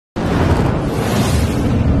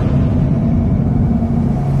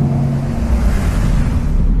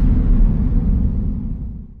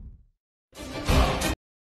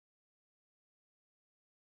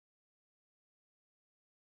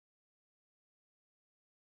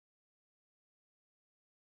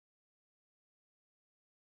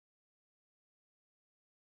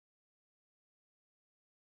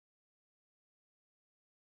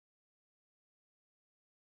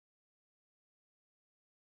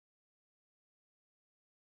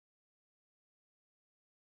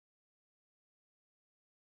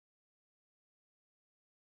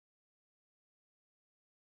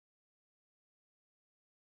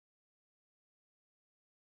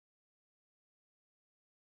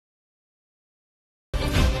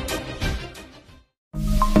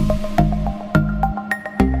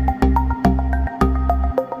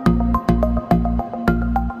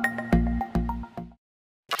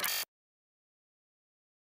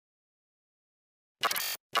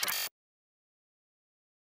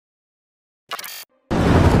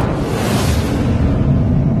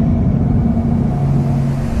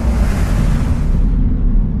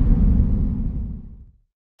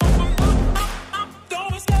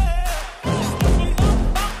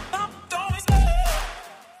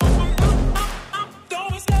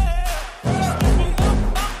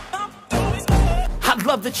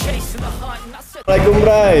Assalamualaikum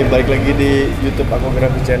bray, balik lagi di YouTube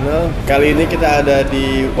Aquagraphy channel. Kali ini kita ada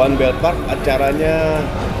di One Park, acaranya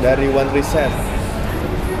dari One Riset.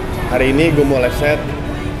 Hari ini gue mau live set,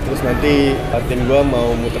 terus nanti tim gue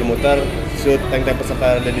mau muter-muter shoot tank-tank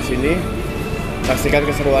peserta ada di sini. Saksikan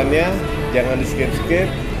keseruannya, jangan di skip-skip.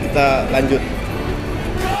 Kita lanjut.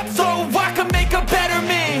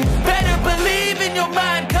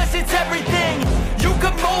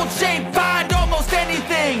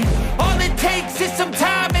 It's some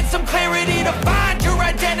time and some clarity to find your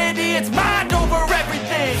identity. It's mind over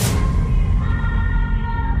everything.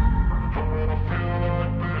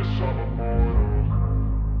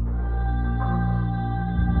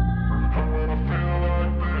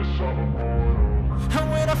 And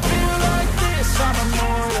when I feel like this, I'm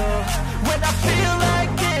immortal. When I feel like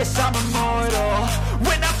this, I'm immortal.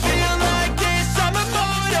 When I feel like this, I'm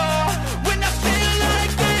immortal. When I feel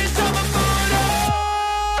like this, I'm immortal.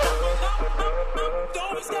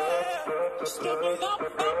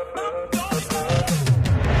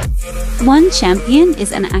 One Champion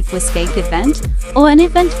is an aquascape event, or an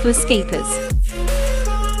event for scapers.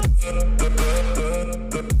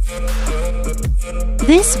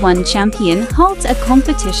 This One Champion holds a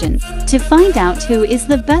competition to find out who is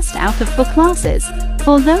the best out of 4 classes.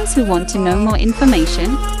 For those who want to know more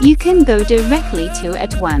information, you can go directly to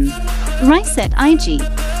 @One Riset IG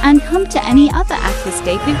and come to any other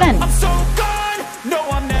aquascape event. I'm so gone. No,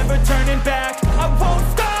 I'm never turning back. I won't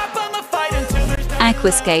stop. I'ma fight until there's no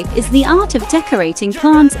Aquascape is the art of decorating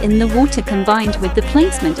plants in the water combined with the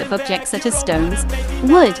placement of objects such as stones,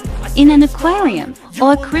 wood, in an aquarium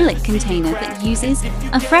or acrylic container that uses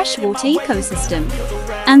a freshwater ecosystem.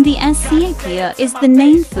 And the SCAPIA is the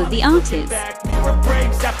name for the artist. Mirror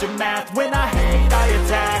breaks after math. When I hate, I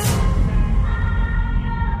attack.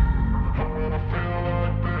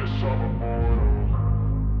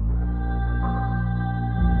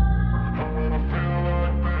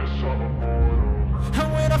 And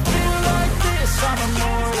when I feel like this, I'm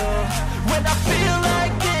immortal. When I feel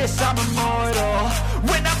like this, I'm immortal.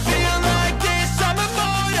 When I feel like this, I'm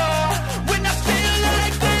immortal. When I feel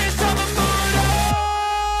like this, I'm immortal.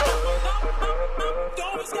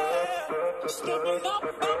 Don't be scared. Step it up,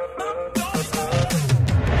 don't be scared.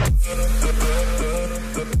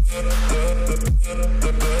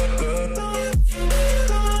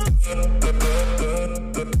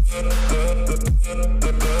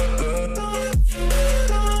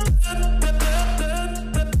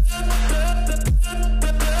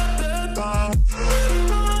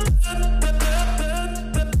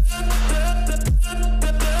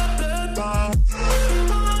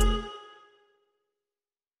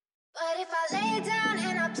 But if I lay down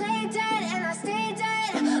and I play dead and I stay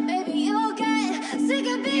dead, maybe you'll get sick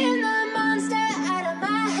of being the monster out of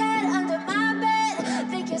my head, under my bed.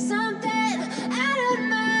 Think you're something out of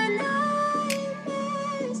my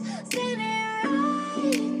nightmares, standing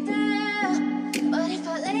right there. But if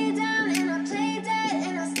I lay down and I play dead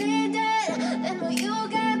and I stay dead, then will you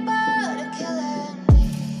get bored of killing me?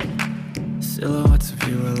 Silhouettes of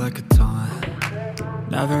you are like a taunt.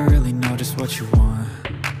 Never really know just what you want.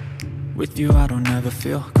 With you I don't ever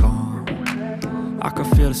feel calm. I can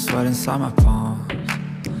feel the sweat inside my palms.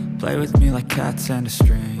 Play with me like cats and a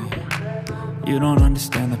string. You don't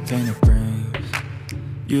understand the pain it brings.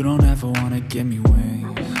 You don't ever wanna give me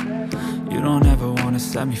wings. You don't ever wanna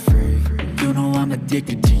set me free. You know I'm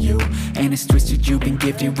addicted to you, and it's twisted. You've been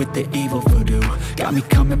gifted with the evil voodoo. Got me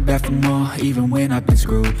coming back for more, even when I've been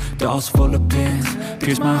screwed. Dolls full of pins,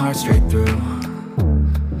 pierce my heart straight through.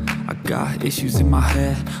 I got issues in my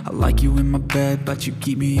head. I like you in my bed, but you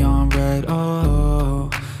keep me on red. Oh,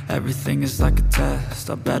 everything is like a test.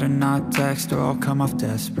 I better not text or I'll come off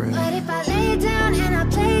desperate. But if I lay down and I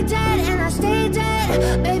play dead and I stay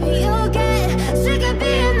dead, maybe you'll get sick of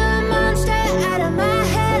being the monster out of my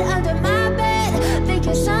head, under my bed. Think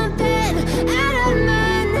you're something out of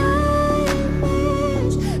my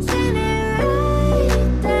nightmares, standing right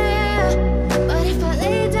there. But if I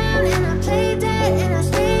lay down and I play dead and I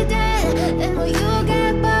stay dead, then will you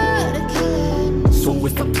get bored of killing me? So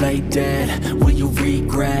if I play dead, will you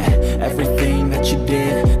regret everything that you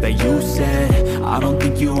did, that you said? I don't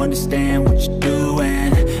think you understand what you're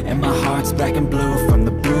doing, and my heart's black and blue from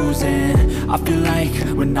the bruising. I feel like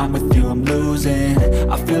when I'm with you I'm losing.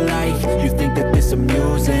 I feel like you think that this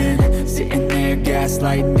amusing, sitting there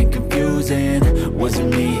gaslighting and confusing. Was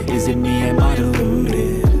it me? Is it me? Am I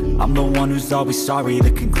deluded? I'm the one who's always sorry,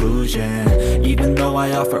 the conclusion. Even though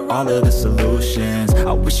I offer all of the solutions,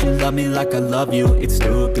 I wish you loved me like I love you, it's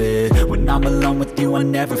stupid. When I'm alone with you I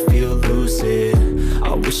never feel lucid.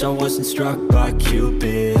 I wish I wasn't struck by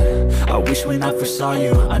Cupid. I wish when I first saw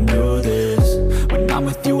you I knew this. When I'm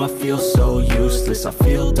with you I feel so useless, I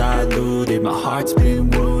feel diluted, my heart's been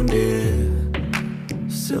wounded.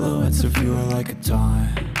 Silhouettes of you are like a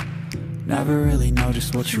taunt, never really know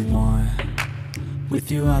just what you want.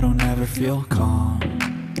 With you I don't ever feel calm,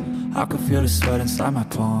 I can feel the sweat inside my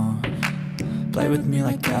palms. Play with me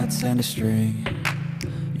like cats and a string,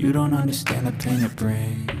 you don't understand the pain it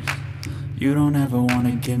brings. You don't ever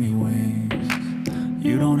wanna give me wings,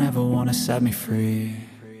 you don't ever wanna set me free.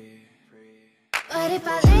 But if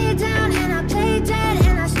I lay down and I play dead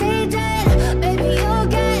and I stay dead, baby you'll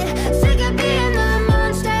get sick of being the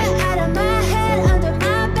monster out of my head, under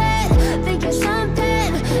my bed, thinking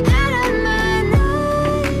something out of my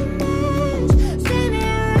nightmares. See me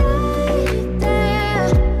right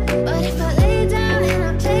there. But if I lay down and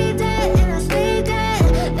I play dead and I stay dead,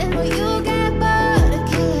 then will you get bored of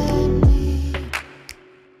killing me?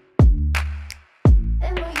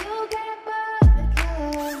 Then will you get bored of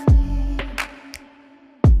killing me?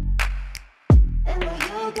 And will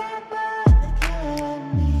you get bored of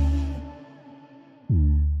killing me?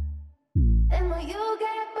 And will you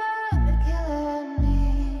get bored of killing me?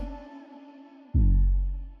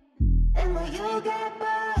 And will you get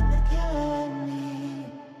bored of killing me?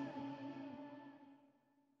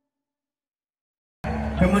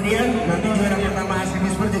 Kemudian nanti juara pertama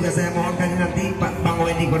Aquascape Contest juga saya mohonkan nanti Pak Bang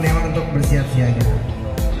Wendy Kurniawan untuk bersiap siaga.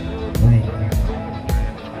 Baik.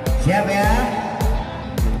 Siap ya?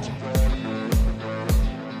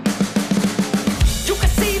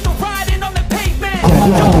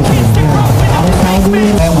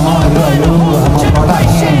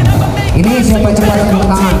 Ini siapa cepat tepuk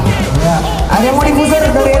tangan? Ya. Ada yang mau difusir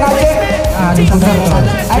dari NAC? Nah, difusir.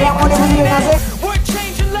 Ada yang mau difusir dari NAC?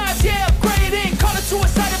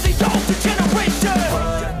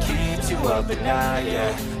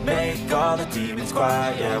 Make all the demons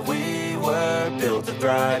quiet, yeah. We were built to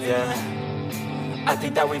thrive, yeah. I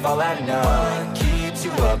think that we've all had enough. What keeps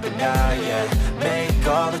you up at night, yeah. Make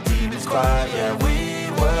all the demons quiet, yeah.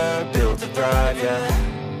 We were built to thrive, yeah.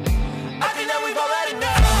 I think that we've all had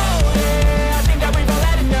enough. Yeah, I think that we've all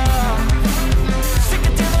had enough. Sick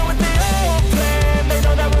of dealing with the old plan. They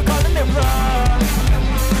know that we're calling it wrong.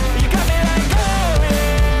 You got me like, oh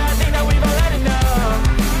yeah, I think that we've all had enough.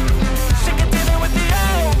 Sick of dealing with the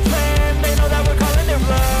old plan. They know that we're calling it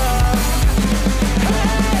wrong.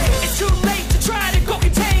 Hey, it's too late to try to go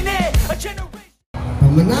contain it. A generation.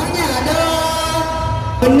 Pemenangnya adalah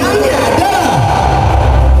pemenangnya adalah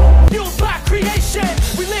Fueled by creation,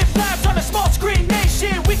 we live lives on a small screen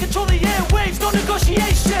nation. We control the airwaves, no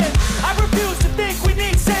negotiation. I refuse to think we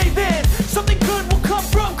need saving. Something good will come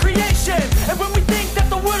from creation. And when we think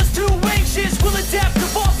that the world is too anxious, we'll adapt,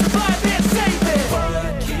 evolve, survive and save it.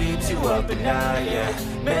 What keeps you up at night, yeah.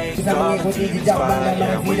 Make kita all the mengikuti demons jejak quiet, Bang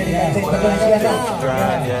yeah. Daman We dari were Aceh built to Internasional.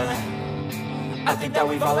 thrive, yeah. I think that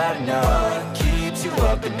we've all had enough. What keeps you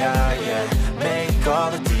up at night, yeah. Make all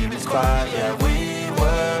the demons quiet, yeah. We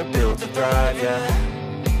were built to thrive, yeah.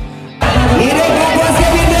 Ini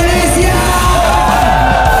Aquascape Indonesia.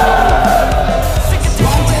 Sick of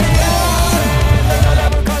dealing with the old, they know that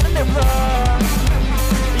we're calling it wrong.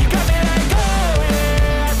 You got me like, oh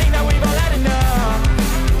yeah, I think that we've all had enough.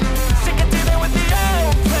 Sick of dealing with the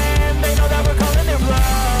old plan, they know that we're calling it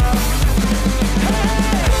wrong. Hey,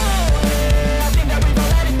 oh yeah, I think that we've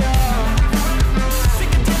all had enough.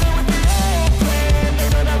 Sick of dealing with the old plan, they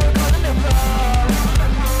know that we're calling it wrong.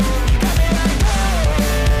 You got me like, oh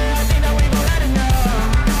yeah, I think that we've all had enough.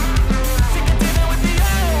 Sick of dealing with the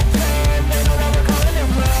old plan, they know that we're calling it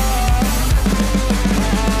wrong.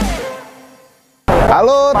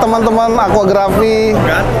 Halo teman-teman Aquagraphy,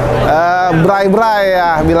 bray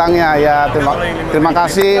ya bilangnya ya. Terima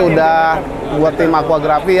kasih udah buat tim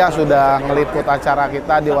Aquagraphy ya sudah ngeliput acara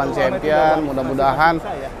kita di One Champion. Mudah-mudahan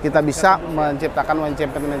kita bisa menciptakan One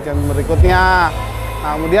Champion berikutnya.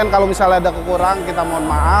 Nah, kemudian kalau misalnya ada kekurangan kita mohon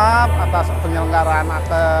maaf atas penyelenggaraan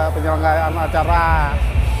acara.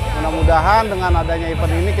 Mudah-mudahan dengan adanya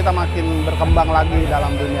event ini kita makin berkembang lagi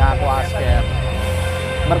dalam dunia aquascape.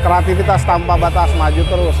 Berkreativitas tanpa batas, maju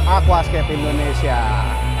terus Aquascape Indonesia.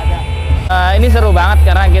 Ini seru banget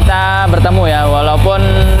karena kita bertemu ya, walaupun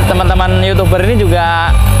teman-teman YouTuber ini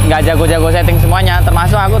juga nggak jago-jago setting semuanya,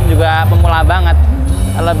 termasuk aku juga pemula banget.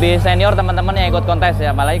 Lebih senior teman-teman yang ikut kontes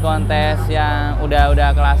ya, apalagi kontes yang udah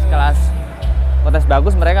kelas-kelas kontes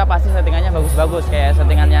bagus, mereka pasti settingannya bagus-bagus, kayak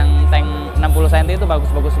settingan yang tank 60 cm itu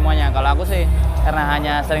bagus-bagus semuanya. Kalau aku sih karena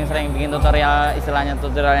hanya sering-sering bikin tutorial, istilahnya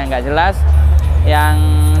tutorial yang nggak jelas, yang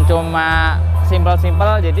cuma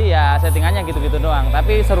simple-simple, jadi ya settingannya gitu-gitu doang.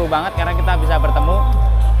 Tapi seru banget karena kita bisa bertemu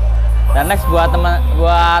Dan next buat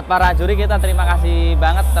para juri, kita terima kasih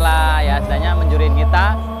banget telah ya istilahnya menjuriin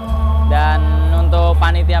kita. Dan untuk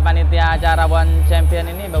panitia acara One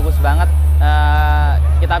Champion ini bagus banget,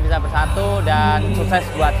 kita bisa bersatu dan sukses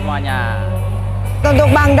buat semuanya.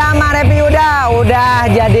 Untuk Bang Dama review udah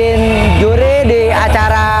jadiin juri di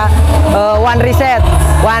acara One Riset,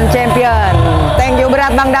 One Champion. Thank you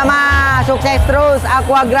berat Bang Dama, sukses terus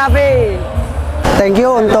Aquagraphy. Thank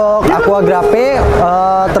you untuk Aquagraphy,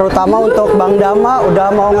 terutama untuk Bang Dama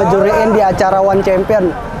udah mau ngejuriin di acara One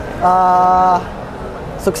Champion.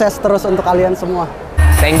 Sukses terus untuk kalian semua.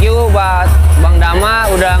 Thank you buat Bang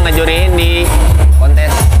Dama udah ngejuriin di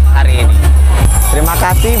kontes hari ini. Terima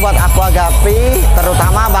kasih buat Aquagraphy,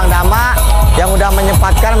 terutama Bang Dama yang udah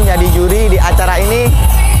menyempatkan menjadi juri di acara ini.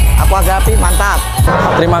 Aquagraphy mantap.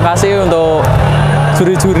 Terima kasih untuk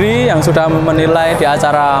juri-juri yang sudah menilai di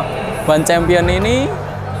acara One Champion ini,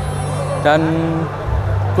 dan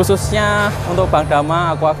khususnya untuk Bang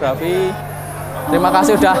Dama Aquagraphy. Terima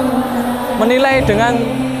kasih sudah menilai dengan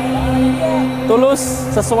tulus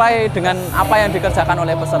sesuai dengan apa yang dikerjakan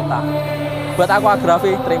oleh peserta. Buat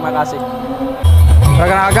Aquagraphy, terima kasih.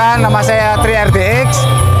 Perkenalkan, nama saya Tri RTX.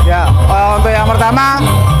 Ya, untuk yang pertama,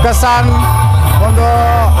 kesan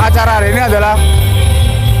untuk acara hari ini adalah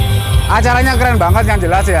acaranya keren banget yang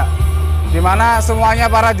jelas ya. Dimana semuanya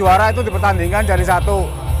para juara itu dipertandingkan jadi satu.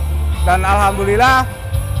 Dan alhamdulillah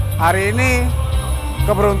hari ini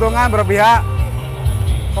keberuntungan berpihak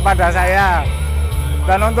kepada saya.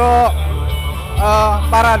 Dan untuk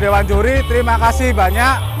para dewan juri, terima kasih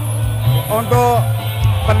banyak untuk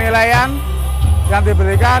penilaian yang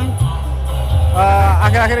diberikan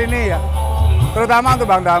akhir-akhir ini ya. Terutama untuk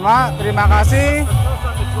Bang Dama, terima kasih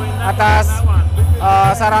atas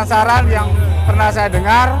saran-saran yang pernah saya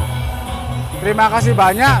dengar. Terima kasih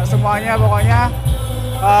banyak semuanya, pokoknya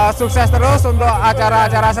sukses terus untuk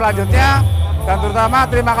acara-acara selanjutnya. Dan terutama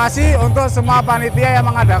terima kasih untuk semua panitia yang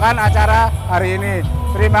mengadakan acara hari ini.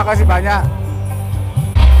 Terima kasih banyak.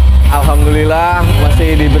 Alhamdulillah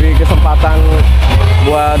masih diberi kesempatan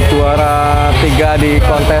buat juara 3 di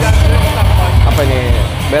kontes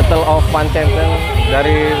Battle of One Champion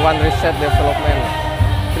dari One Riset Development.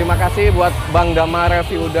 Terima kasih buat Bang Dama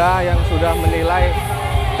Review yang sudah menilai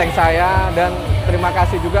tank saya, dan terima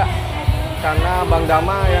kasih juga karena Bang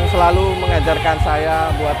Dama yang selalu mengajarkan saya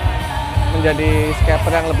buat menjadi skater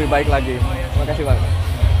yang lebih baik lagi. Terima kasih Bang.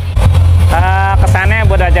 Kesannya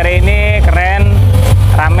buat acara ini keren,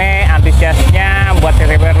 rame, antusiasnya, buat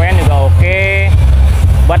keseruan juga oke.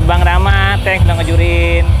 Buat Bang Dama, thanks udah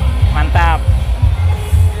ngejurin, mantap.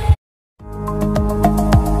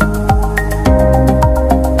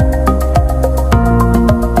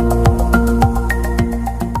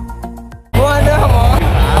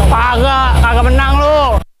 Kagak menang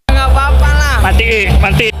lu. Nggak apa-apa lah.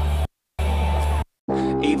 Mati.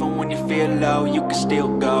 Even when you feel low, you can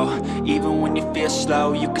still go. Even when you feel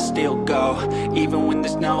slow, you can still go. Even when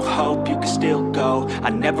there's no hope, you can still go.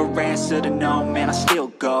 I never answer to no, man, I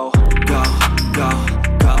still go. Go, go,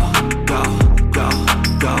 go, go, go,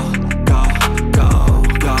 go, go, go,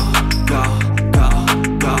 go, go, go,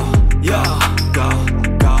 go, yo, go,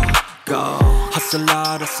 go, go. Hustle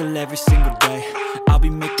hard, hustle every single day. I'll be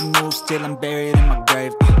making moves till I'm buried in my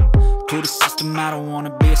grave. To the system, I don't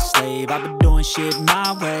wanna be a slave. I've been doing shit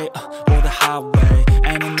my way, or the highway.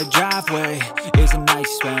 And in the driveway is a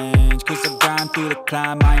nice range. Cause I grind through the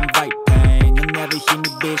climb, I invite pain. You'll never hear me,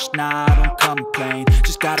 bitch, nah, I don't complain.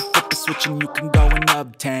 Just gotta flip the switch and you can go and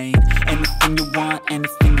obtain anything you want,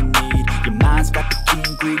 anything you need. Your mind's got the key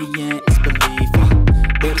ingredient, it's belief.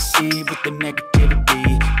 They're deceived with the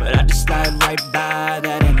negativity, but I just slide right by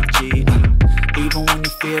that energy. Even when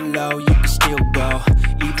you feel low, you can still go.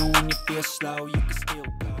 Even when you feel slow, you can still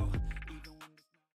go.